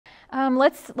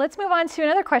Let's move on to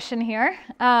another question here.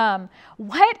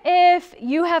 What if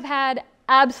you have had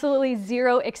absolutely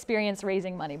zero experience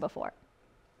raising money before?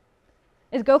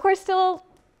 Is GoCorps still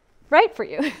right for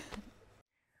you?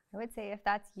 I would say if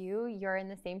that's you, you're in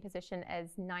the same position as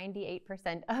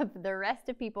 98% of the rest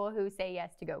of people who say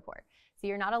yes to GoCorps. So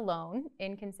you're not alone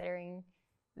in considering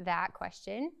that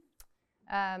question.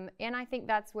 And I think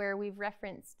that's where we've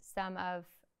referenced some of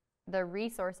the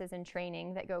resources and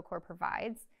training that GoCorps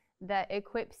provides that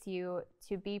equips you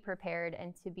to be prepared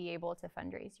and to be able to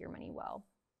fundraise your money well.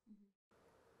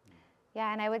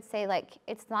 Yeah, and I would say like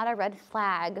it's not a red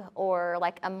flag or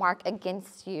like a mark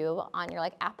against you on your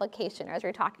like application or as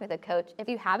you're talking with a coach. If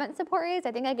you haven't support raised,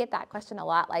 I think I get that question a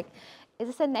lot. Like, is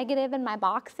this a negative in my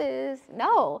boxes?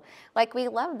 No, like we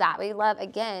love that. We love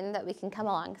again that we can come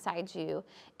alongside you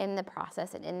in the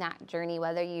process and in that journey,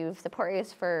 whether you've support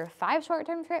raised for 5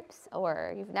 short-term trips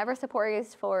or you've never support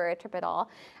raised for a trip at all.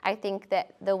 I think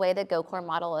that the way the GoCorps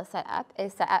model is set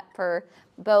up for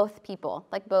both people,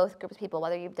 like both groups of people,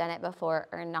 whether you've done it before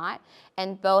or not,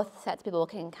 and both sets of people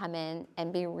can come in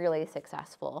and be really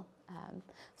successful.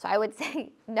 So I would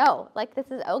say no, like this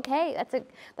is okay.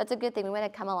 That's a good thing. We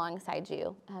want to come alongside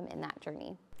you in that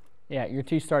journey. Yeah, your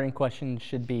 2 starting questions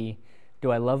should be,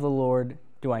 do I love the Lord?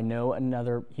 Do I know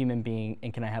another human being?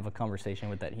 And can I have a conversation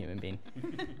with that human being?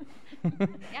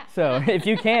 Yeah. So if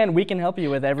you can, we can help you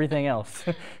with everything else.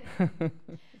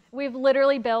 We've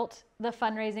literally built the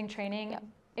fundraising training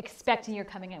expecting you're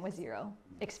coming in with zero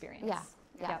experience. Yeah.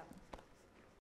 Yep.